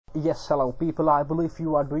Yes, hello people, I believe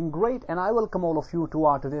you are doing great and I welcome all of you to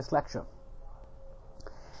our today's lecture.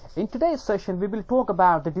 In today's session, we will talk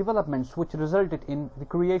about the developments which resulted in the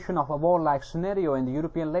creation of a war-like scenario in the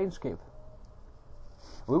European landscape.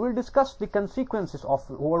 We will discuss the consequences of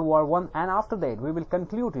World War I and after that we will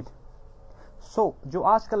conclude it. So, जो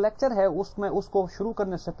आज का lecture है उसमें उसको शुरू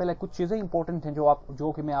करने से पहले कुछ चीज़ें इंपॉर्टेंट हैं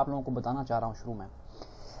जो कि मैं आप लोगों को बताना चाह रहा हूँ शुरू में।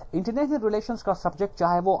 इंटरनेशनल रिलेशंस का सब्जेक्ट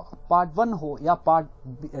चाहे वो पार्ट 1 हो या पार्ट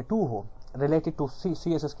 2 हो, रिलेटेड टू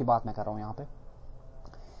CSS की बात मैं कर रहा हूँ यहाँ पे।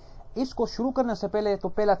 इसको शुरू करने से पहले तो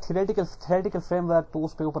पहला थ्योरेटिकल फ्रेमवर्क तो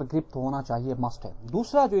उस पे ऊपर ग्रिप तो होना चाहिए, मस्ट है।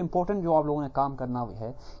 दूसरा जो इंपॉर्टेंट जो आप लोगों ने काम करना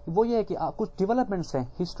है वो ये है कि कुछ डेवलपमेंट्स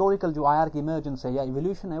हैं, हिस्टोरिकल जो IR की इमर्जेंस है या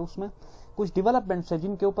इवोल्यूशन है, उसमें कुछ डेवलपमेंट्स है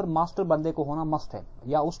जिनके ऊपर मास्टर बंदे को होना मस्ट है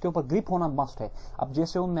या उसके ऊपर ग्रिप होना मस्ट है। अब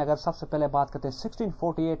जैसे उनमें अगर सबसे पहले बात करते हैं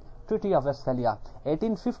 1648 treaty of Westphalia,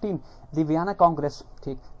 1815 the Vienna Congress,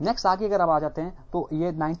 ठीक। नेक्स्ट आगे अगर आप आ जाते हैं तो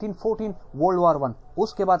ये 1914 वर्ल्ड वॉर 1,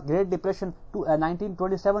 उसके बाद ग्रेट डिप्रेशन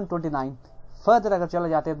 1927-29, फर्दर अगर चले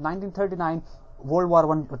जाते हैं 1939 वर्ल्ड वॉर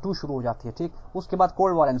 2 शुरू हो जाती है, ठीक। उसके बाद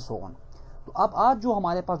cold war and so on. तो अब आज जो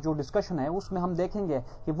हमारे पास जो डिस्कशन है उसमें हम देखेंगे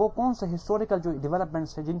कि वो कौन से हिस्टोरिकल जो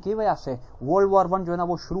डेवलपमेंट्स है जिनकी वजह से वर्ल्ड वॉर 1 जो है ना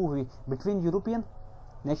वो शुरू हुई बिटवीन यूरोपियन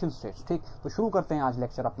नेशन स्टेट्स, ठीक। तो शुरू करते हैं आज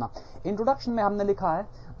लेक्चर अपना। इंट्रोडक्शन में हमने लिखा है,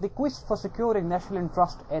 the क्विस्ट for securing national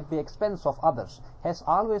interest at the expense of others has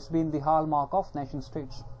always been the hallmark of nation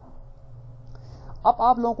states. अब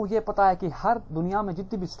आप लोगों को ये पता है कि हर दुनिया में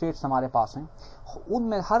जितनी भी स्टेट्स हमारे पास हैं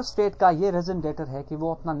उनमें हर स्टेट का ये रेजेंडेटर है कि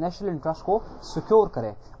वो अपना नेशनल इंटरेस्ट को सिक्योर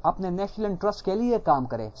करे, अपने नेशनल इंटरेस्ट के लिए काम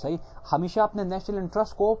करे, सही, हमेशा अपने नेशनल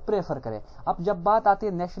इंटरेस्ट को प्रेफर करे। अब जब बात आती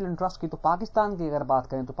है नेशनल इंटरेस्ट की तो पाकिस्तान की अगर बात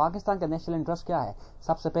करें तो पाकिस्तान का नेशनल इंटरेस्ट क्या है?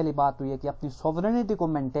 सबसे पहली बात तो ये कि अपनी सॉवरेनिटी को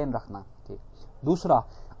मेंटेन रखना, ठीक। दूसरा,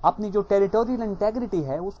 अपनी जो टेरिटोरियल इंटेग्रिटी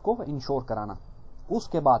है उसको इंश्योर कराना।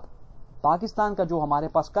 उसके बाद पाकिस्तान का जो हमारे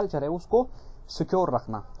पास कल्चर है उसको सिक्योर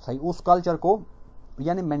रखना, सही, उस कल्चर को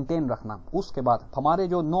यानी मेंटेन रखना। उसके बाद हमारे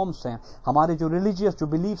जो नॉर्म्स हैं, हमारे जो रिलीजियस जो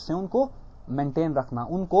बिलीफ्स हैं उनको मेंटेन रखना,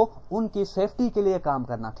 उनको उनकी सेफ्टी के लिए काम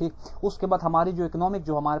करना, ठीक। उसके बाद हमारी जो इकोनॉमिक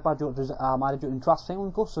जो हमारे पास जो हमारे जो इंटरेस्ट हैं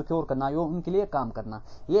उनको सिक्योर करना, यो उनके लिए काम करना।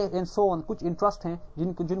 ये एंड सो ऑन कुछ इंटरेस्ट हैं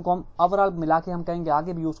जिनको हम ओवरऑल मिला के हम कहेंगे,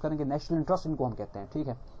 आगे भी यूज करेंगे, नेशनल इंटरेस्ट इनको हम कहते हैं, ठीक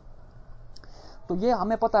है। तो ये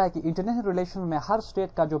हमें पता है कि इंटरनेशनल रिलेशन में हर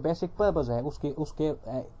स्टेट का जो बेसिक पर्पस है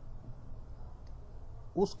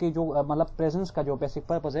उसके जो मतलब प्रेजेंस का जो बेसिक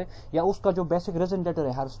पर्पस है या उसका जो बेसिक रेजेंडेटर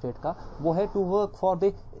है हर स्टेट का, वो है to work for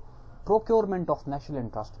the procurement of national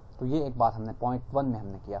interest. तो ये एक बात हमने पॉइंट 1 में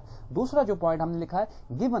हमने किया। दूसरा जो पॉइंट हमने लिखा है,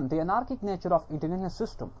 given the anarchic nature of international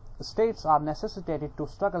system, states are necessitated to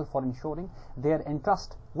struggle for ensuring their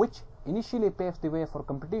interest which initially paves the way for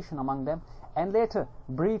competition among them and later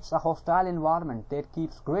breeds a hostile environment that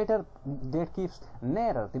keeps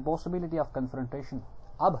nearer the possibility of confrontation.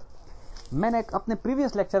 अब मैंने अपने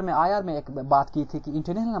previous lecture में IR में एक बात की थी कि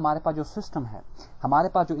इंटरनेशनल हमारे पास जो सिस्टम है, हमारे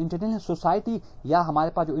पास जो इंटरनेशनल सोसाइटी या हमारे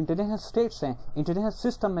पास जो इंटरनेशनल स्टेट्स हैं, इंटरनेशनल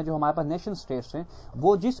सिस्टम में जो हमारे पास नेशन स्टेट्स हैं,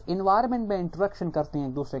 वो जिस इन्वायरमेंट में इंटरेक्शन करते हैं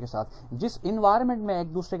एक दूसरे के साथ, जिस इन्वायरमेंट में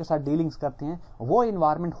एक दूसरे के साथ डीलिंग्स करते हैं, वो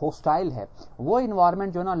इन्वायरमेंट होस्टाइल है, वो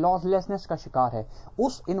इन्वायरमेंट जो है ना लॉलेसनेस का शिकार है।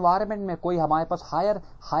 उस इन्वायरमेंट में कोई हमारे पास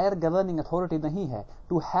हायर गवर्निंग अथॉरिटी नहीं है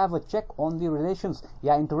to have a check on the relations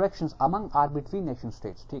या interactions among are between nation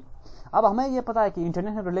states, ठीक। अब हमें यह पता है कि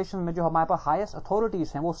इंटरनेशनल रिलेशन में जो हमारे पास हाईएस्ट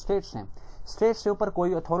अथॉरिटीज हैं वो स्टेट्स हैं, स्टेट्स से ऊपर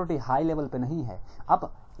कोई अथॉरिटी हाई लेवल पे नहीं है।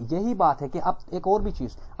 अब यही बात है कि अब एक और भी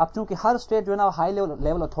चीज, अब चूंकि हर स्टेट जो है ना हाई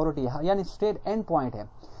लेवल अथॉरिटी है यानी स्टेट एंड पॉइंट है,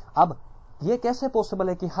 अब ये कैसे पॉसिबल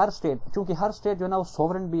है कि हर स्टेट, चूंकि हर स्टेट जो है ना वो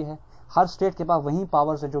सोवरेन भी है, हर स्टेट के पास वही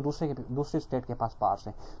पावर्स है जो दूसरे स्टेट के पास पावर्स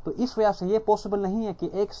हैं, तो इस वजह से ये पॉसिबल नहीं है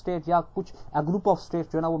कि एक स्टेट या कुछ ग्रुप ऑफ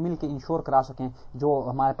स्टेट जो है ना वो मिलकर इंश्योर करा सकें जो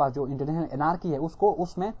हमारे पास जो इंटरनेशनल एनार्की है उसको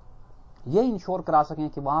उसमें ये इंश्योर करा सकें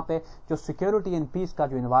कि वहां पे जो सिक्योरिटी एंड पीस का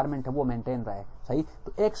जो एनवायरनमेंट है वो मेंटेन रहे, सही।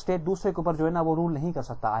 तो एक स्टेट दूसरे के ऊपर जो है ना वो रूल नहीं कर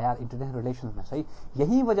सकता आयार इंटरनेशनल रिलेशंस में, सही।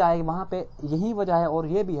 यही वजह है वहां पे, यही वजह है और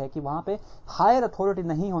ये भी है कि वहां पे हायर अथॉरिटी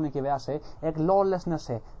नहीं होने की वजह से एक लॉलेसनेस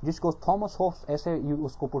है, जिसको थॉमस होब्स ऐसे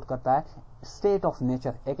उसको पुट करता है, स्टेट ऑफ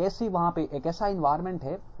नेचर। एक ऐसी वहां पे एक ऐसा इन्वायरमेंट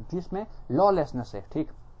है जिसमें लॉलेसनेस है,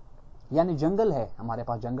 ठीक, यानी जंगल है हमारे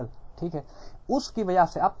पास, जंगल, ठीक है। उसकी वजह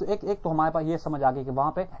से अब तो एक तो हमारे पास ये समझ आ गई कि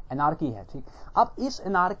वहां पे एनार्की है, ठीक। अब इस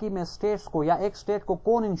एनार्की में स्टेट्स को या एक स्टेट को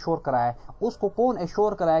कौन इंश्योर कराए, उसको कौन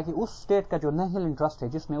एश्योर कराए कि उस स्टेट का जो नेशनल इंटरेस्ट है,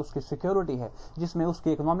 जिसमें उसकी सिक्योरिटी है, जिसमें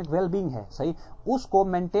उसकी इकोनॉमिक वेलबींग है, सही, उसको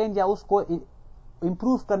मेंटेन या उसको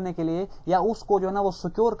इंप्रूव करने के लिए या उसको जो है ना वो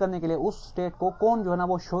सिक्योर करने के लिए उस स्टेट को कौन जो है ना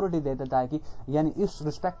वो श्योरिटी दे देता है कि यानी इस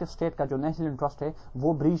रिस्पेक्टिव स्टेट का जो नेशनल इंटरेस्ट है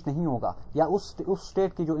वो ब्रीच नहीं होगा, या उस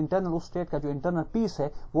स्टेट की जो इंटरनल पीस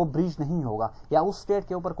है वो ब्रीच नहीं होगा, या उस स्टेट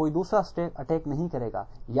के ऊपर कोई दूसरा स्टेट अटैक नहीं करेगा,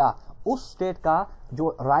 या उस स्टेट का जो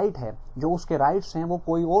राइट है, जो उसके राइट्स हैं वो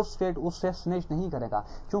कोई और स्टेट उससे स्नेच नहीं करेगा।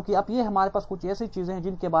 क्योंकि अब ये हमारे पास कुछ ऐसी चीजें हैं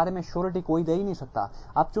जिनके बारे में श्योरिटी कोई दे ही नहीं सकता।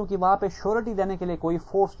 अब चूंकि वहां पे श्योरिटी देने के लिए कोई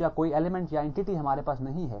फोर्स या कोई एलिमेंट या एंटिटी हमारे पास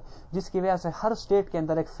नहीं है, जिसकी वजह से हर स्टेट के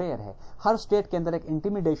अंदर एक फेयर है, हर स्टेट के अंदर एक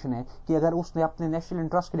इंटिमिडेशन है कि अगर उसने अपने नेशनल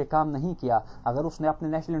इंटरेस्ट के लिए काम नहीं किया, अगर उसने अपने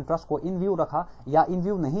नेशनल इंटरेस्ट को इन व्यू रखा या इन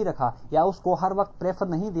व्यू नहीं रखा, या उसको हर वक्त प्रेफर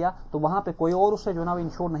नहीं दिया, तो वहां पे कोई और उससे जो ना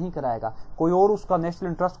इंश्योर नहीं कराएगा, कोई और उसका नेशनल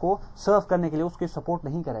इंटरेस्ट को सर्व करने के लिए उसकी सपोर्ट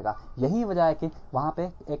नहीं करेगा। यही वजह है कि वहां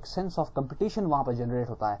पे एक सेंस ऑफ कंपटीशन वहां पर जनरेट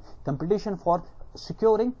होता है, competition for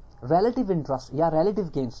securing relative interest या रिलेटिव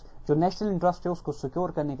गेन्स। जो नेशनल इंटरेस्ट है उसको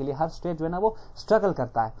सिक्योर करने के लिए हर स्टेट जो है ना वो स्ट्रगल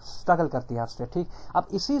करती है हर स्टेट, ठीक। अब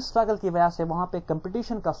इसी स्ट्रगल की वजह से वहां पे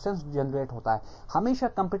कंपटीशन का सेंस जनरेट होता है। हमेशा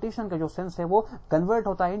कंपटीशन का जो सेंस है वो कन्वर्ट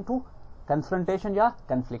होता है इनटू कन्फ्रंटेशन या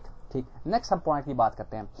कन्फ्लिक्ट, ठीक। नेक्स्ट हम पॉइंट की बात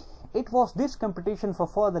करते हैं। It was this competition for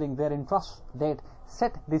furthering their interests that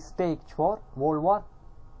set the stage for World War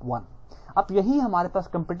I. अब यही हमारे पास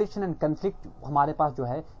कंपटीशन एंड कन्फ्लिक्ट हमारे पास जो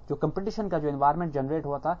है, जो कंपटीशन का जो एनवायरनमेंट जनरेट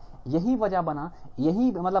हुआ था, यही वजह बना,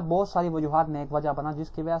 यही मतलब बहुत सारी वजूहात में एक वजह बना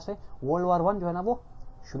जिसकी वजह से वर्ल्ड वॉर I जो है ना वो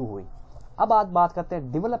शुरू हुई। अब आज बात करते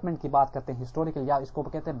हैं डेवलपमेंट की, बात करते हैं हिस्टोरिकल या इसको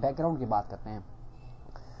कहते हैं बैकग्राउंड की बात करते हैं।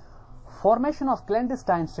 Formation of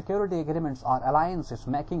clandestine security agreements और alliances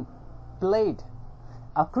making played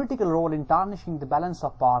a critical role in tarnishing the balance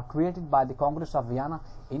of power created by the Congress of Vienna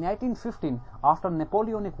in 1815 after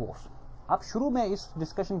Napoleonic Wars. अब शुरू में इस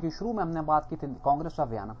डिस्कशन की शुरू में हमने बात की थी Congress of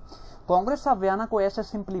Vienna. Congress of Vienna को ऐसे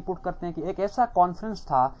सिंपली पुट करते हैं कि एक ऐसा कॉन्फ्रेंस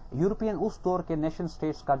था यूरोपियन उस दौर के नेशन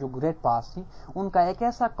स्टेट्स का जो ग्रेट पास थी, उनका एक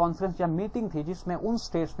ऐसा कॉन्फ्रेंस या मीटिंग थी जिसमें उन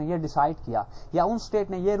स्टेट्स ने यह डिसाइड किया या उन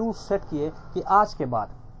स्टेट ने ये रूल्स सेट किए कि आज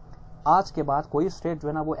के बाद कोई स्टेट जो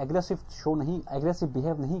है ना वो एग्रेसिव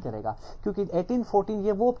बिहेव नहीं करेगा। क्योंकि 1814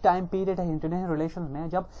 ये वो टाइम पीरियड है इंटरनेशनल रिलेशंस में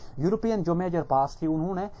जब यूरोपियन जो मेजर पास थी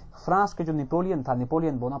उन्होंने फ्रांस के जो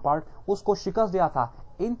नेपोलियन बोनापार्ट, उसको शिकस्त दिया था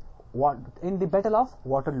in the battle of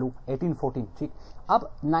Waterloo 1814, ठीक। अब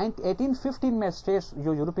 1815 में स्टेट्स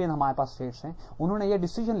जो यूरोपियन हमारे पास स्टेट्स हैं उन्होंने ये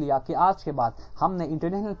डिसीजन लिया कि आज के बाद हमने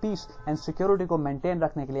इंटरनेशनल पीस एंड सिक्योरिटी को मेंटेन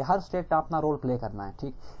रखने के लिए हर स्टेट का अपना रोल प्ले करना है,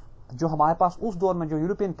 ठीक। जो हमारे पास उस दौर में जो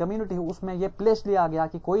यूरोपियन कम्युनिटी है उसमें यह प्लेस लिया गया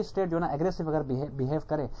कि कोई स्टेट जो ना एग्रेसिव अगर बिहेव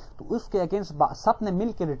करे तो उसके अगेंस्ट सबने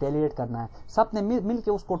मिल के रिटेलिएट करना है, सबने मिल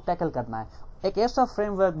के उसको टैकल करना है। एक ऐसा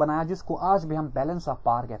फ्रेमवर्क बनाया जिसको आज भी हम बैलेंस ऑफ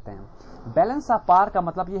पावर कहते हैं। बैलेंस ऑफ पावर का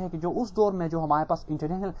मतलब यह है कि जो उस दौर में जो हमारे पास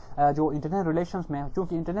इंटरनेशनल रिलेशंस में,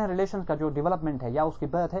 चूंकि इंटरनेशनल रिलेशंस का जो डेवलपमेंट है या उसकी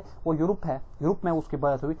बर्थ है वो यूरोप में उसकी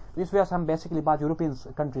बर्थ हुई, तो इस वजह से हम बेसिकली बात यूरोपियन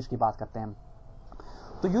कंट्रीज की बात करते हैं।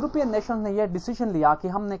 तो यूरोपियन नेशन ने यह डिसीजन लिया कि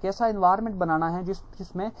हमने एक ऐसा एनवायरनमेंट बनाना है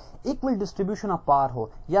जिसमें इक्वल डिस्ट्रीब्यूशन ऑफ पावर हो,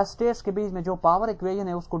 या स्टेट्स के बीच में जो पावर इक्वेशन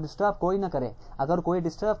है उसको डिस्टर्ब कोई ना करे। अगर कोई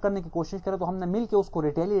डिस्टर्ब करने की कोशिश करे तो हमने मिलकर उसको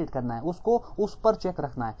रिटेलिएट करना है, उसको उस पर चेक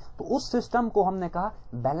रखना है। तो उस सिस्टम को हमने कहा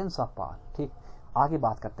बैलेंस ऑफ पावर, ठीक। आगे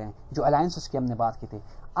बात करते हैं जो अलायंसेस की हमने बात की थी।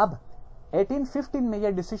 अब 1815 में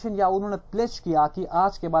यह डिसीजन या उन्होंने प्लेज किया कि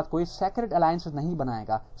आज के बाद कोई सेक्रेट अलायंसेस नहीं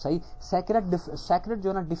बनाएगा, सही, सेक्रेट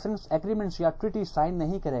जो ना डिफेंस एग्रीमेंट्स या ट्रीटी साइन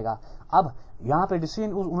नहीं करेगा। अब यहाँ पे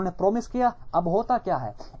डिसीजन उन्होंने प्रॉमिस किया। अब होता क्या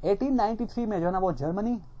है, 1893 में जो है ना वो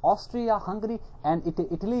Germany, Austria, Hungary and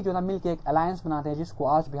Italy जो ना मिलकर एक अलायंस बनाते हैं जिसको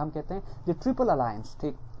आज भी हम कहते हैं द ट्रिपल अलायंस,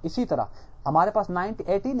 ठीक। इसी तरह हमारे पास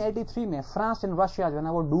 1883 में फ्रांस एंड रशिया जो है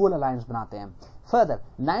ना वो डुअल अलायंस बनाते हैं। फर्दर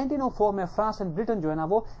 1904 में फ्रांस एंड ब्रिटेन जो है ना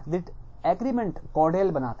वो एग्रीमेंट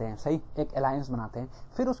कॉर्डेल बनाते हैं, सही, एक अलायंस बनाते हैं।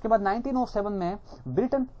 फिर उसके बाद 1907 में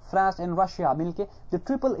ब्रिटेन, फ्रांस एंड रशिया मिलके द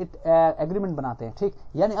ट्रिपल एग्रीमेंट बनाते हैं, ठीक।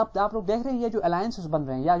 यानी अब आप लोग देख रहे हैं ये जो अलायंसेस बन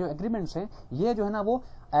रहे हैं या जो एग्रीमेंट्स हैं, ये जो है ना वो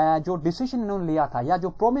जो डिसीजन इन्होंने लिया था या जो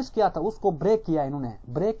प्रॉमिस किया था उसको ब्रेक किया इन्होंने।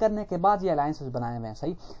 ब्रेक करने के बाद ये अलायंसेस बनाए हुए हैं,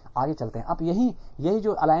 सही। आगे चलते हैं। अब यही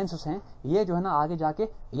जो अलायंसेस हैं ये जो है ना आगे जाके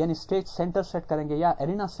यानी स्टेट सेंटर सेट करेंगे या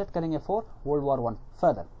एरिना सेट करेंगे for world war I।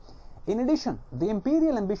 Further in addition, the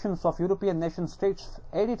imperial ambitions of European nation states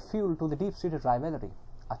added fuel to the deep-seated rivalry.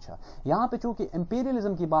 अच्छा, यहाँ पे चूंकि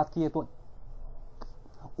imperialism की बात की है तो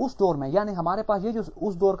उस दौर में यानी हमारे पास ये जो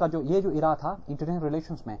उस दौर का जो ये जो इरा था इंटरनेशनल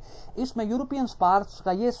रिलेशंस में, इसमें यूरोपियन पावर्स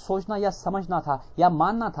का ये सोचना या समझना था या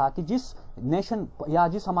मानना था कि जिस नेशन या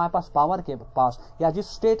जिस हमारे पास पावर के पास या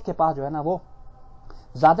जिस स्टेट के पास जो है ना वो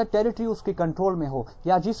ज्यादा टेरिटरी उसके कंट्रोल में हो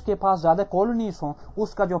या जिसके पास ज्यादा कॉलोनीज हो,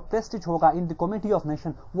 उसका जो प्रेस्टिज होगा in the committee of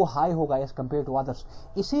nation वो हाई होगा एज कंपेयर टू अदर्स।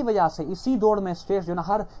 इसी वजह से इसी दौड़ में स्टेट्स जो ना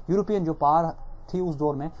हर यूरोपियन जो पावर थी उस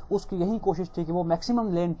दौर में, उसकी यही कोशिश थी कि वो मैक्सिमम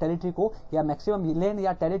लैंड टेरिटरी को या मैक्सिमम लैंड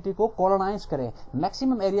या टेरिटरी को कॉलोनाइज करे,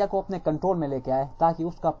 मैक्सिमम एरिया को अपने कंट्रोल में लेके आए, ताकि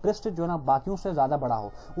उसका प्रेस्टीज जो है ना बाकियों से ज्यादा बड़ा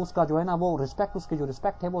हो, उसका जो है ना वो रिस्पेक्ट, उसकी जो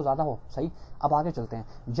रिस्पेक्ट है वो ज्यादा हो। सही, अब आगे चलते हैं।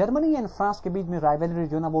 जर्मनी एंड फ्रांस के बीच में राइवलरी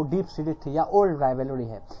जो है ना वो डीप सीटेड थी या ओल्ड राइवलरी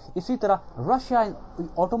है। इसी तरह रशिया एंड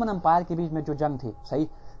ऑटोमन एम्पायर के बीच में जो जंग थी, सही,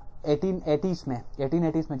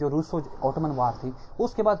 1880s में जो रूसो ऑटोमन वार थी,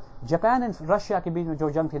 उसके बाद जापान एंड रशिया के बीच में जो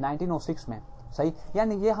जंग थी 1906 में। सही,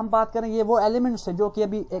 यानी ये हम बात करें, ये वो एलिमेंट्स है जो कि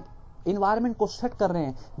अभी एक इन्वायरमेंट को सेट कर रहे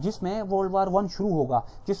हैं जिसमें वर्ल्ड वार 1 शुरू होगा,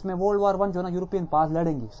 जिसमें वर्ल्ड वार 1 जो ना यूरोपियन पावर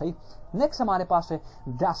लड़ेंगी। सही, नेक्स्ट हमारे पास है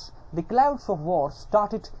दस the clouds of war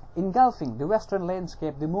started engulfing the western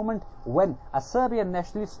landscape the moment when a Serbian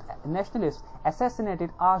nationalist assassinated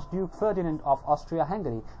Archduke Ferdinand of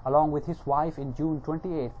Austria-Hungary along with his wife in June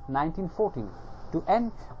 28, 1914 to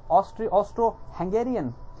end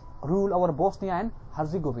Austro-Hungarian rule over Bosnia and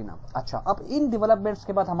हर्जिगोविना। अच्छा, अब इन developments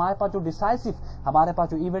के बाद हमारे पास जो decisive हमारे पास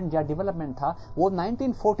जो event या development था वो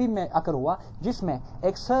 1914 में अकर हुआ, जिसमें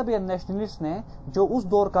एक सर्बियन नेशनलिस्ट ने जो उस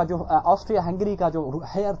दौर का जो ऑस्ट्रिया हंगरी का जो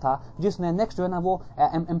हेयर था, जिसने नेक्स्ट जो है ना वो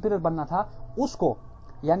एम्परर बनना था, उसको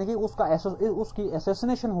यानी कि उसकी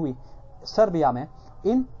असैसिनेशन हुई सर्बिया में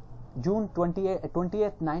इन जून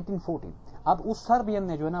 28, 1914। अब उस सर्बियन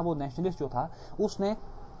ने जो है ना वो नेशनलिस्ट जो था, उसने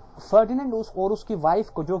फर्डिनेंड और उसकी वाइफ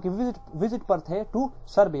को, जो कि विजिट पर थे टू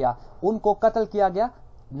सर्बिया, उनको कत्ल किया गया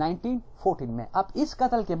 1914 में। अब इस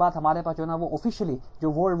कत्ल के बाद हमारे पास जो ना वो ऑफिशियली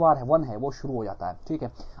जो वर्ल्ड वार 1 है वो शुरू हो जाता है। ठीक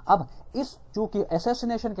है, अब इस जो कि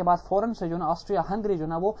असैसिनेशन के बाद फौरन से जो ना ऑस्ट्रिया हंगरी जो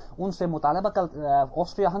ना वो उनसे मुतालबा कर,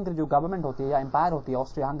 ऑस्ट्रिया हंगरी जो गवर्नमेंट होती है या एम्पायर होती है,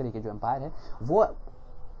 ऑस्ट्रिया हंगरी की जो एम्पायर है वो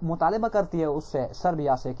मुतालबा करती है उससे,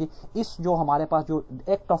 सर्बिया से, कि इस जो हमारे पास जो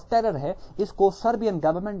एक्ट ऑफ टेरर है इसको सर्बियन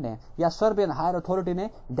गवर्नमेंट ने या सर्बियन हायर अथॉरिटी ने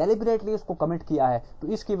डेलिबरेटली इसको कमिट किया है, तो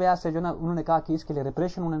इसकी वजह से जो ना उन्होंने कहा कि इसके लिए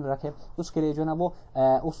रिप्रेशन उन्होंने रखे, उसके लिए जो ना वो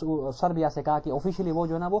उस सर्बिया से कहा कि ऑफिशियली वो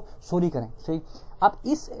जो ना वो सॉरी करें। सही, अब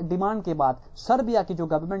इस डिमांड के बाद सर्बिया की जो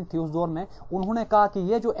गवर्नमेंट थी उस दौर में, उन्होंने कहा कि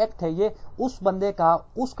ये जो एक्ट है ये उस बंदे का,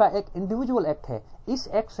 उसका एक इंडिविजुअल एक्ट है, इस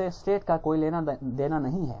एक्ट से स्टेट का कोई लेना देना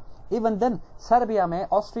नहीं है। इवन देन सर्बिया में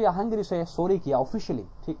ऑस्ट्रिया हंगरी से सॉरी किया ऑफिशियली।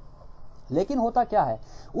 ठीक, लेकिन होता क्या है,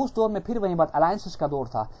 उस दौर में फिर वही बात, अलायंसेस का दौर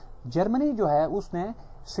था। जर्मनी जो है उसने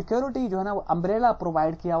सिक्योरिटी जो है ना वो अम्ब्रेला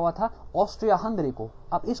प्रोवाइड किया हुआ था ऑस्ट्रिया हंगरी को।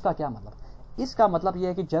 अब इसका क्या मतलब, इसका मतलब यह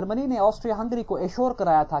है कि जर्मनी ने ऑस्ट्रिया हंगरी को एश्योर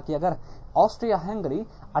कराया था कि अगर ऑस्ट्रिया हंगरी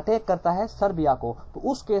अटैक करता है सर्बिया को, तो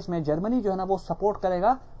उस केस में जर्मनी जो है ना वो सपोर्ट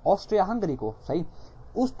करेगा ऑस्ट्रिया हंगरी को। सही,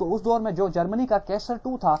 उस दौर में जो जर्मनी का कैसर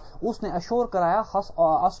 2 था उसने अश्योर कराया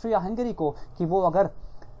ऑस्ट्रिया हंगरी को कि वो अगर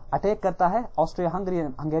अटैक करता है, ऑस्ट्रिया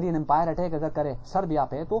हंगेरियन एम्पायर अटैक अगर करे सर्बिया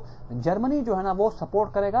पे, तो जर्मनी जो है ना वो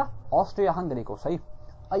सपोर्ट करेगा ऑस्ट्रिया हंगरी को। सही,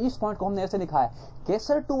 इस पॉइंट को हमने ऐसे लिखा है,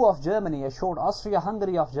 कैसर 2 of Germany assured Austria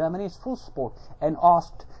Hungary of जर्मनी's full support and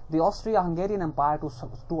asked the Austria-Hungarian Empire to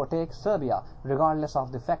attack Serbia regardless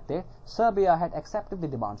of the fact that Serbia had accepted the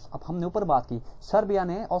demands। अब हमने ऊपर बात की, सर्बिया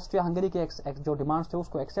ने ऑस्ट्रिया हंगरी के जो डिमांड्स थे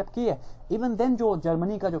उसको एक्सेप्ट किए। इवन देन जो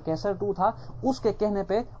जर्मनी का जो कैसर 2 था उसके कहने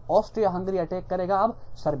पे ऑस्ट्रिया हंगरी अटैक करेगा अब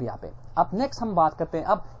सर्बिया पे। अब नेक्स्ट हम बात करते हैं,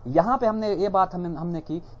 अब यहाँ पे हमने ये बात हमने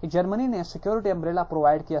की कि जर्मनी ने सिक्योरिटी अम्ब्रेला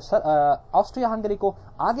प्रोवाइड किया ऑस्ट्रिया हंगरी को।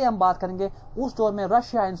 आगे हम बात करेंगे उस दौर में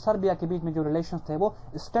रशिया एंड सर्बिया के बीच में जो रिलेशंस थे वो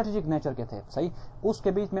स्ट्रेटेजिक नेचर के थे। सही,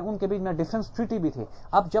 उसके बीच में उनके बीच में डिफेंस ट्रीटी भी थी।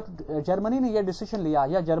 अब जब जर्मनी ने ये डिसीजन लिया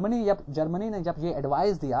या जर्मनी ने जब ये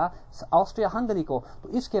एडवाइस दिया ऑस्ट्रिया हंगरी को, तो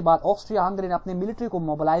इसके बाद ऑस्ट्रिया हंगरी ने अपनी मिलिट्री को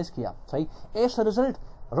मोबिलाइज किया। सही, एज अ रिजल्ट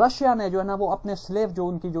रशिया ने जो है ना वो अपने स्लेव, जो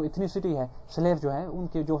उनकी जो इथनिसिटी है, स्लेव जो है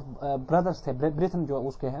उनके जो ब्रदर्स थे, ब्रिथन जो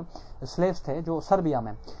उसके हैं स्लेव्स थे जो सर्बिया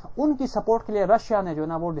में, उनकी सपोर्ट के लिए रशिया ने जो है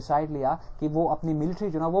ना वो डिसाइड लिया कि वो अपनी मिलिट्री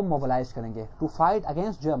जो है ना वो मोबिलाइज करेंगे टू फाइट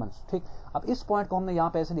अगेंस्ट जर्मन्स। ठीक, अब इस पॉइंट को हमने यहाँ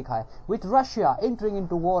पे ऐसे लिखा है, with Russia entering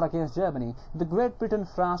into war against Germany the great Britain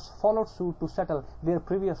France followed suit to settle there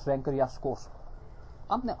previous ranker या स्कोर्स।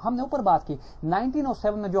 हमने ऊपर बात की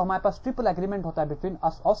 1907 में जो हमारे पास ट्रिपल एग्रीमेंट होता है between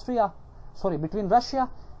Russia,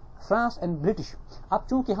 France and British. अब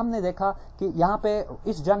चूंकि हमने देखा कि यहाँ पे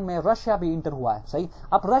इस जंग में रशिया भी इंटर हुआ है। सही,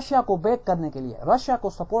 अब रशिया को बैक करने के लिए, रशिया को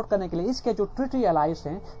सपोर्ट करने के लिए इसके जो ट्रीटी अलाइज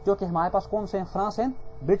हैं जो कि हमारे पास कौन से हैं, फ्रांस एंड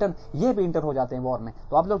ब्रिटेन, ये भी इंटर हो जाते हैं वॉर में।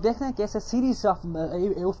 तो आप लोग देख रहे हैं कैसे सीरीज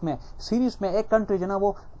में एक कंट्री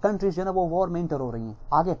जो ना वो वॉर में इंटर हो रही है।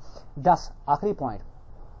 आगे 10 आखिरी पॉइंट,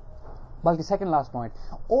 बल्कि second last point,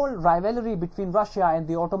 all rivalry between Russia and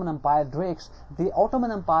the Ottoman empire drags the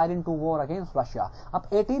Ottoman empire into war against Russia. अब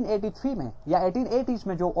 1883 में या 1880s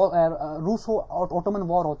में जो रूसो ऑटोमन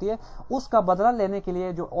वॉर होती है उसका बदला लेने के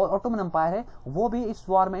लिए जो ऑटोमन एम्पायर है वो भी इस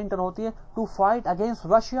वॉर में इंटर होती है to fight against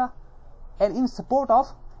Russia and in support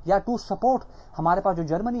of या टू सपोर्ट हमारे पास जो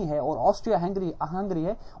जर्मनी है और ऑस्ट्रिया हंगरी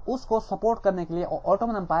है उसको सपोर्ट करने के लिए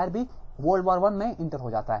ऑटोमन एम्पायर भी वर्ल्ड वॉर 1 में इंटर हो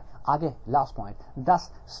जाता है। आगे लास्ट पॉइंट, दस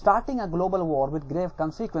starting a global war with grave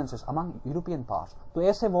consequences among European powers. तो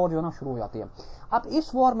ऐसे वॉर जो है ना शुरू हो जाती है। अब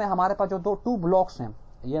इस वॉर में हमारे पास जो टू ब्लॉक्स हैं,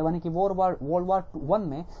 ये यानी कि वर्ल्ड वॉर 1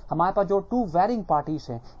 में हमारे पास जो टू वेरिंग पार्टीज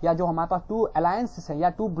हैं या जो हमारे पास टू अलायंसेस हैं या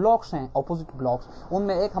टू ब्लॉक्स हैं, ऑपोजिट ब्लॉक्स,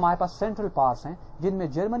 उनमें एक हमारे पास सेंट्रल पावर्स हैं जिनमें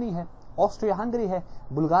जर्मनी है, ऑस्ट्रिया हंगरी है,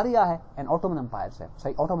 बुल्गारिया है एंड ऑटोमन एम्पायर है।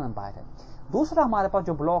 सही, ऑटोमन एम्पायर है। दूसरा हमारे पास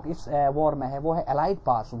जो ब्लॉक इस वॉर में है वो है एलाइड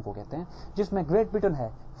पावर्स उनको कहते हैं, जिसमें ग्रेट ब्रिटेन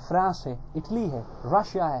है, फ्रांस है, इटली है,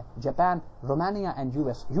 रशिया है, जापान, रोमानिया एंड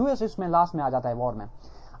यूएस इसमें लास्ट में आ जाता है वॉर में।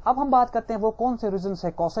 अब हम बात करते हैं वो कौन से रीजन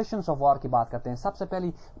है, कॉसेशंस ऑफ वॉर की बात करते हैं। सबसे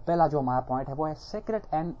पहला जो हमारा पॉइंट है वो है सीक्रेट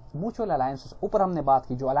एंड म्यूचुअल अलायंसेस। ऊपर हमने बात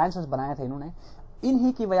की जो अलायंसेस बनाए थे इन्होंने,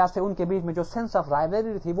 इन्हीं की वजह से उनके बीच में जो सेंस ऑफ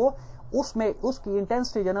राइवलरी थी वो उसकी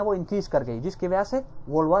इंटेंसिटी जो ना वो इंक्रीज कर गई, जिसकी वजह से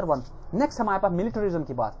वर्ल्ड वॉर 1। नेक्स्ट हमारे पास मिलिटरिज्म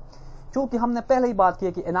की बात, चूंकि हमने पहले ही बात की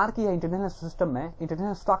है कि एनार्की है इंटरनेशनल सिस्टम में,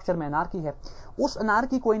 इंटरनेशनल स्ट्रक्चर में एनार्की है, उस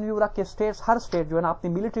एनार्की को इन व्यू रख के स्टेट्स, हर स्टेट जो है ना अपनी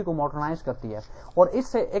मिलिट्री को मॉडर्नाइज करती है। और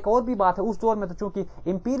इससे एक और भी बात है, उस दौर में तो चूंकि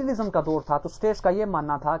इंपीरियलिज्म का दौर था तो स्टेट्स का यह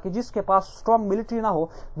मानना था कि जिसके पास स्ट्रॉन्ग मिलिट्री ना हो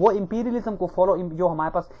वो इंपीरियलिज्म को फॉलो, जो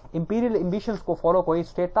हमारे पास इंपीरियल एम्बिशंस को फॉलो कोई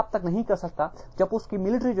स्टेट तब तक नहीं कर सकता जब उसकी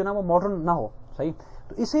मिलिट्री जो ना वो मॉडर्न ना हो। सही,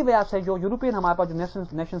 तो इसी वजह से जो यूरोपियन हमारे पास जो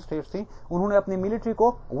नेशन स्टेट्स थी उन्होंने अपनी मिलिट्री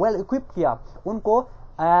को वेल इक्विप किया, उनको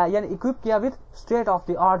यानी इक्विप किया with state of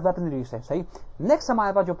the art weaponry से। सही, नेक्स्ट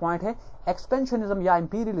हमारे पास जो पॉइंट है एक्सपेंशनिज्म या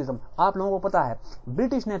इंपीरियलिज्म। आप लोगों को पता है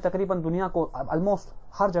ब्रिटिश ने तकरीबन दुनिया को ऑलमोस्ट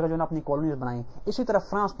हर जगह जो है अपनी कॉलोनीज बनाई। इसी तरह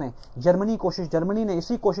फ्रांस ने, जर्मनी ने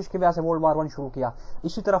इसी कोशिश की वजह से वर्ल्ड वॉर 1 शुरू किया।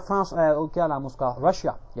 इसी तरह फ्रांस क्या नाम उसका,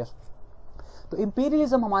 रशिया। यस, तो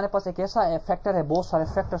इंपीरियलिज्म हमारे पास एक ऐसा फैक्टर है बहुत सारे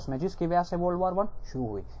फैक्टर्स में जिसकी वजह से वर्ल्ड वॉर 1 शुरू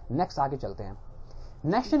हुई। नेक्स्ट आगे चलते हैं,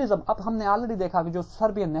 नेशनलिज्म। अब हमने ऑलरेडी देखा कि जो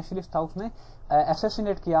सर्बियन नेशनलिस्ट था उसने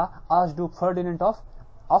असैसिनेट किया archduke Ferdinand of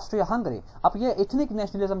Austria Hungary. अब ये एथनिक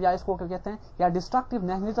नेशनलिज्म या इसको क्या कहते हैं या डिस्ट्रक्टिव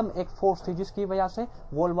नेशनलिज्म एक फोर्स थी जिसकी वजह से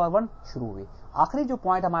वर्ल्ड वॉर 1 शुरू हुई। आखिरी जो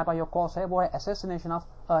पॉइंट हमारे पास जो कॉज है वो है असैसिनेशन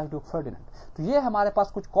ऑफ आर्चड्यूक फर्डिनेंड। तो ये हमारे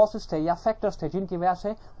पास कुछ कॉजेस थे या फैक्टर्स थे जिनकी वजह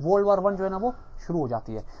से वर्ल्ड वॉर 1 जो है ना वो शुरू हो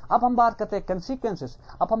जाती है। अब हम बात करते हैं कंसिक्वेंसेस।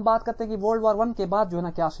 अब हम बात करते हैं कि वर्ल्ड वॉर 1 के बाद जो है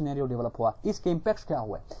ना क्या सिनेरियो डेवलप हुआ, इसके इम्पैक्ट क्या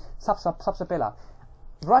हुए। सबसे पहला,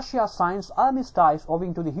 Russia signs armistice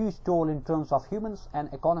owing to the huge toll in terms of humans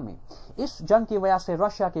and economy। इस जंग की वजह से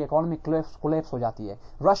रशिया की इकोनॉमी कोलैप्स हो जाती है।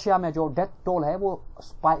 रशिया में जो डेथ टोल है वो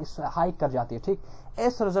हाइक कर जाती है। ठीक,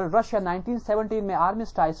 एज रिजल्ट रशिया 1917 में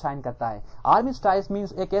आर्मिस्टाइज साइन करता है। आर्मिस्टाइज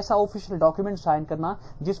मींस एक ऐसा ऑफिशियल डॉक्यूमेंट साइन करना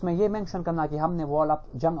जिसमें यह मेंशन करना कि हमने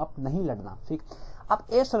जंग अब नहीं लड़ना। ठीक, अब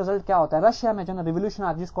एज रिजल्ट क्या होता है, रशिया में जो ना रिवोल्यूशन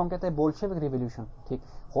आ, जिसको हम कहते हैं बोल्शेविक रिवोल्यूशन। ठीक,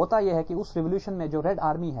 होता यह है कि उस रिवोल्यूशन में जो रेड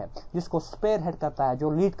आर्मी है जिसको स्पेयर हेड करता है,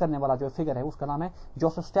 जो लीड करने वाला जो फिगर है उसका नाम है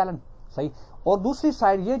जोसेफ स्टालिन। सही, और दूसरी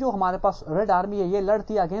साइड ये जो हमारे पास रेड आर्मी है ये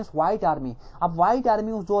लड़ती है अगेंस्ट व्हाइट आर्मी। अब व्हाइट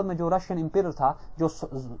आर्मी उस दौर में जो रशियन इंपीरियर था, जो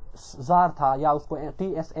जार था या उसको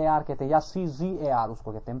TSAR कहते हैं या CZAR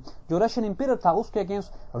उसको कहते हैं, जो रशियन इंपीरियर था उसके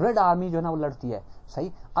अगेंस्ट रेड आर्मी जो है ना वो लड़ती है।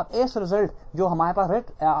 सही, अब एज रिजल्ट जो हमारे पास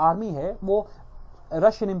रेड आर्मी है वो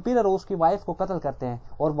रशियन इंपीरियर और उसकी वाइफ को कत्ल करते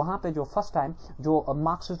हैं। और वहां पे जो फर्स्ट टाइम जो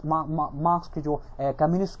मार्क्स की जो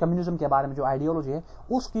कम्युनिज्म के बारे में जो आइडियोलॉजी है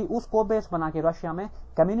उसको बेस बना के रशिया में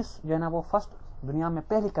कम्युनिस्ट जो है ना वो फर्स्ट दुनिया में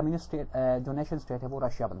पहली कम्युनिस्ट स्टेट जो नेशन स्टेट है वो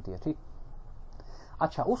रशिया बनती है। ठीक,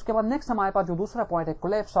 अच्छा, उसके बाद नेक्स्ट हमारे पास जो दूसरा पॉइंट है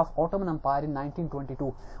collapse of Ottoman empire in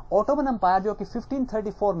 1922। Ottoman empire जो कि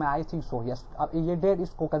 1534 में, आई थिंक सो, यस, अब ये डेट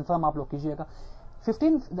इसको कंफर्म आप लोग कीजिएगा।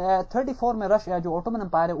 1534 में रशिया जो ऑटोमन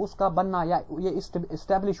एम्पायर है उसका बनना या ये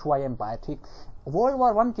इस्टेब्लिश हुआ एम्पायर। ठीक, वर्ल्ड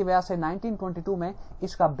वॉर 1 की वजह से 1922 में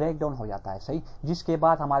इसका ब्रेकडाउन हो जाता है। सही, जिसके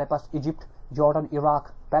बाद हमारे पास Egypt, Jordan, Iraq,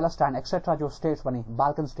 Palestine etcetera जो स्टेट्स बनी,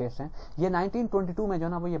 बाल्कन स्टेट्स हैं, ये 1922 में जो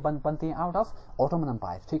ना वो ये बनती हैं आउट ऑफ ऑटोमन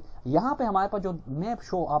एम्पायर। ठीक, यहाँ पे हमारे पास जो मैप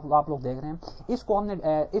शो आप लोग देख रहे हैं इसको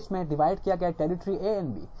हमने इसमें डिवाइड किया गया टेरिटरी A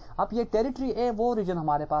एंड B। अब ये टेरिटरी A वो रीजन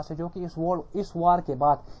हमारे पास है जो कि इस वार के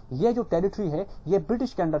बाद ये जो टेरिटरी है ये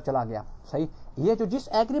ब्रिटिश के अंदर चला गया। सही, ये जो जिस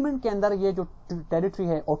एग्रीमेंट के अंदर ये जो टेरिटरी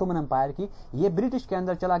है ऑटोमन एम्पायर की ये ब्रिटिश के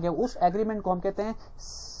अंदर चला गया, उस एग्रीमेंट को हम कहते हैं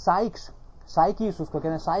साइकिस उसको कहते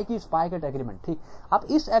हैं साइकिस पाइकेट एग्रीमेंट। ठीक, अब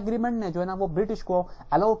इस एग्रीमेंट ने जो है ना वो ब्रिटिश को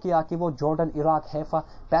अलाउ किया कि वो जॉर्डन, इराक, हैफा,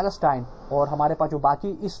 पैलेस्टाइन और हमारे पास जो बाकी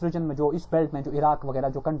इस रीजन में जो इस बेल्ट में जो इराक वगैरह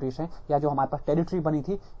जो कंट्रीज हैं या जो हमारे पास टेरिटरी बनी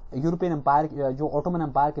थी यूरोपियन एम्पायर जो ऑटोमन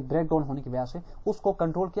एम्पायर के ब्रेकडाउन होने की वजह से उसको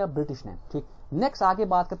कंट्रोल किया ब्रिटिश ने। ठीक, नेक्स्ट आगे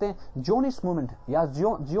बात करते हैं जोनिस्ट मूवमेंट या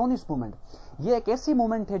जियोनिस्ट मूवमेंट। ये एक ऐसी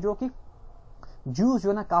मूवमेंट है जो कि जूस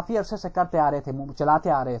जो ना काफी अरसे से करते आ रहे थे, चलाते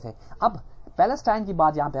आ रहे थे। अब पैलेस्टाइन की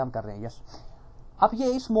बात यहां पे हम कर रहे हैं। यस, अब ये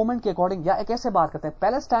इस मोमेंट के अकॉर्डिंग या एक ऐसे बात करते हैं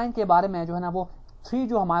पैलेस्टाइन के बारे में जो है ना वो 3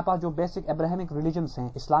 जो हमारे पास जो बेसिक अब्राहमिक रिलीजन्स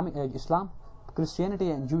हैं, इस्लाम, क्रिश्चियनिटी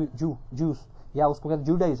एंड जूस या उसको कहते हैं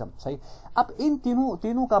जुडाइज्म। सही। अब इन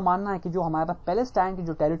तीनों का मानना है कि जो हमारे पास पैलेस्टाइन की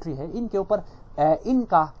जो टेरिटरी है, इनके ऊपर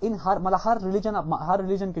हर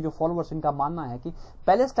रिलीजन के जो फॉलोअर्स, इनका मानना है कि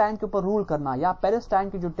पैलेस्टाइन के ऊपर रूल करना या पैलेस्टाइन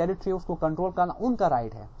की जो टेरिटरी है उसको कंट्रोल करना उनका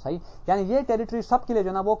राइट है। सही। यानी ये टेरिटरी सबके लिए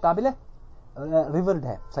जो ना वो काबिल रिवर्ड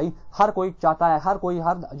है। सही। हर कोई चाहता है, हर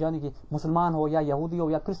यानी कि मुसलमान हो या यहूदी हो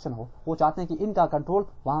या क्रिश्चियन हो, वो चाहते हैं कि इनका कंट्रोल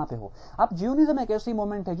वहां पे हो। अब जियोनिज्म एक ऐसी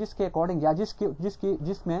मूवमेंट है जिसके अकॉर्डिंग या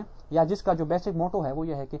जिसका जो बेसिक मोटो है वो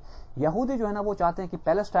ये है कि यहूदी जो है ना वो चाहते हैं कि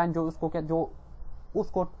पैलेस्टाइन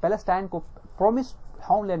उसको पैलेस्टाइन को प्रोमिस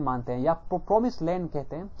होमलैंड मानते हैं या प्रोमिस लैंड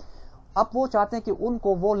कहते हैं। अब वो चाहते हैं कि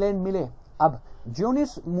उनको वो लैंड मिले। अब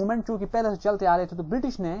जियोनिस्ट मूवमेंट चूंकि पहले से चलते आ रहे थे, तो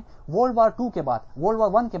ब्रिटिश ने वर्ल्ड वार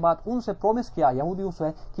वन के बाद उनसे प्रॉमिस किया यहूदियों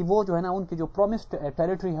से कि वो जो है ना उनकी जो प्रॉमिस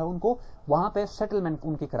टेरिटरी है उनको वहां पे सेटलमेंट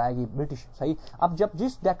उनकी कराएगी ब्रिटिश। सही। अब जब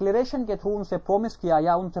जिस डिक्लेरेशन के थ्रू उनसे प्रॉमिस किया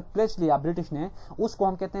या उनसे प्लेस लिया ब्रिटिश ने, उसको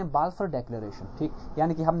हम कहते हैं बाल्फर डिक्लेरेशन। ठीक।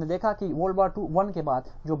 यानी कि हमने देखा कि वर्ल्ड वार वन के बाद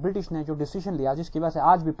जो ब्रिटिश ने जो डिसीजन लिया, जिसकी वजह से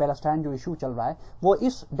आज भी पैलेस्टाइन जो इशू चल रहा है, वो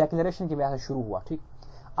इस डिक्लेरेशन की वजह से शुरू हुआ। ठीक।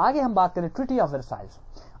 आगे हम बात करें ट्रीटी ऑफ वर्साइल्स।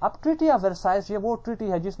 अब ट्रीटी ऑफ वर्साइल्स ये वो ट्रीटी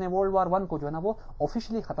है जिसने वर्ल्ड वार वन को जो है ना वो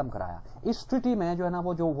ऑफिशियली खत्म कराया। इस ट्रीटी में जो है ना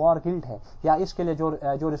वो जो वॉर गिल्ड है या इसके लिए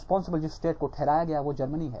जो रिस्पॉन्सिबल जिस स्टेट को ठहराया गया वो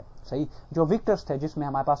जर्मनी है। सही। जो विक्टर्स थे, जिसमें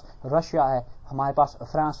हमारे पास रशिया है, हमारे पास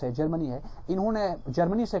फ्रांस है, जर्मनी है, इन्होंने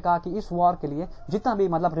जर्मनी से कहा कि इस वॉर के लिए जितना भी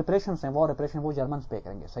मतलब रिपरेशन है, वॉर रिपरेशन, वो जर्मन पे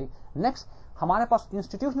करेंगे। सही। नेक्स्ट हमारे पास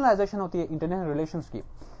इंस्टीट्यूशनलाइजेशन होती है इंटरनेशनल रिलेशंस की।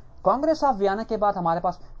 कांग्रेस ऑफ वियना के बाद हमारे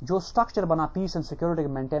पास जो स्ट्रक्चर बना पीस एंड सिक्योरिटी को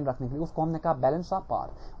मेंटेन रखने के लिए, उसको हमने कहा balance of power.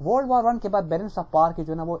 World war one के बाद बैलेंस ऑफ पावर की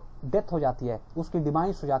जो है ना वो डेथ हो जाती है, उसकी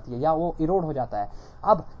डिमाइस हो जाती है या वो इरोड हो जाता है।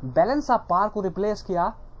 अब बैलेंस ऑफ पावर को रिप्लेस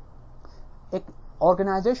किया एक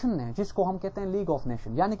ऑर्गेनाइजेशन ने जिसको हम कहते हैं लीग ऑफ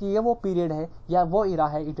नेशन। यानी कि ये वो पीरियड है या वो इरा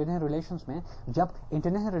है इंटरनेशनल रिलेशंस में जब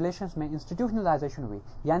इंटरनेशनल रिलेशंस में इंस्टीट्यूशनलाइजेशन हुई,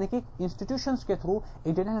 यानी कि इंस्टीट्यूशंस के through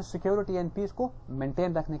international security and piece को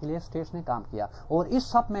मेंटेन रखने के लिए स्टेट्स ने काम किया। और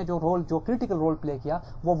इस सब में जो क्रिटिकल रोल प्ले किया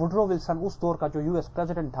वो वुडरो विल्सन, उस दौर का जो यूएस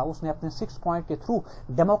प्रेसिडेंट था, उसने अपने 6 पॉइंट के थ्रू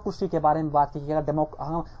डेमोक्रेसी के बारे में बात की कि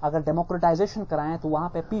अगर डेमोक्रेटाइजेशन कराएं तो वहां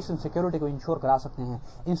पे पीस एंड सिक्योरिटी को इंश्योर करा सकते हैं।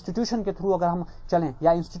 इंस्टीट्यूशन के थ्रू अगर हम चलें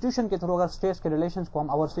या इंस्टीट्यूशन के थ्रू अगर स्टेट्स के रिलेशंस को हम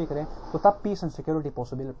ओवरसी करें तो तब पीस एंड सिक्योरिटी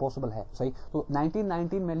पॉसिबल है। सही। तो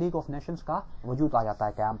 1919 में लीग ऑफ नेशंस का वजूद आ जाता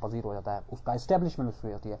है, कैंप पजीर हो जाता है, उसका एस्टेब्लिशमेंट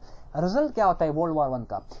उसकी होती है। रिजल्ट क्या होता है वर्ल्ड वार वन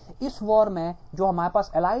का? इस वॉर में जो हमारे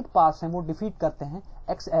पास एलाइड पार्ट्स हैं वो डिफीट करते हैं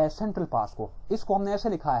सेंट्रल पार्ट्स को। इसको हमने ऐसे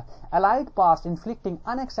लिखा है, allied parts inflicting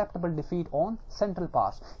unacceptable defeat on central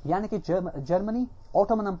parts. यानी कि जर्मनी,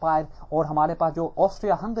 ऑटोमन एम्पायर और हमारे पास जो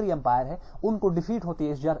ऑस्ट्रिया हंगरी एम्पायर है उनको डिफीट होती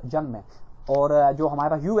है इस जंग में। और जो हमारे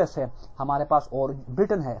पास यूएस है हमारे पास, और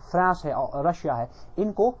ब्रिटेन है, फ्रांस है और रशिया है,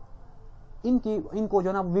 इनको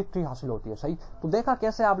जो ना विक्ट्री हासिल होती है। सही। तो देखा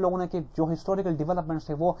कैसे आप लोगों ने कि जो हिस्टोरिकल डेवलपमेंट्स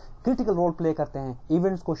है वो क्रिटिकल रोल प्ले करते हैं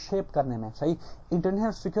इवेंट्स को शेप करने में। सही।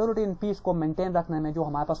 इंटरनेशनल सिक्योरिटी एंड पीस को मेंटेन रखने में जो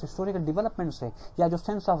हमारे पास हिस्टोरिकल डेवलपमेंट्स है या जो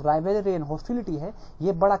sense of rivalry and hostility है,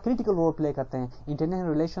 ये बड़ा क्रिटिकल रोल प्ले करते हैं इंटरनेशनल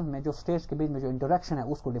रिलेशन में, जो स्टेट्स के बीच में जो इंटरेक्शन है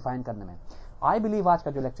उसको डिफाइन करने में। आई बिलीव आज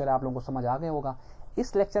का जो लेक्चर है आप लोगों को समझ आ गया होगा।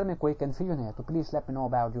 इस लेक्चर में कोई कंफ्यूजन है तो please let me know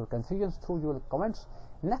about your confusion through your comments.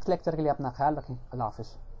 Next lecture के लिए अपना ख्याल रखें। अल्लाह हाफिज।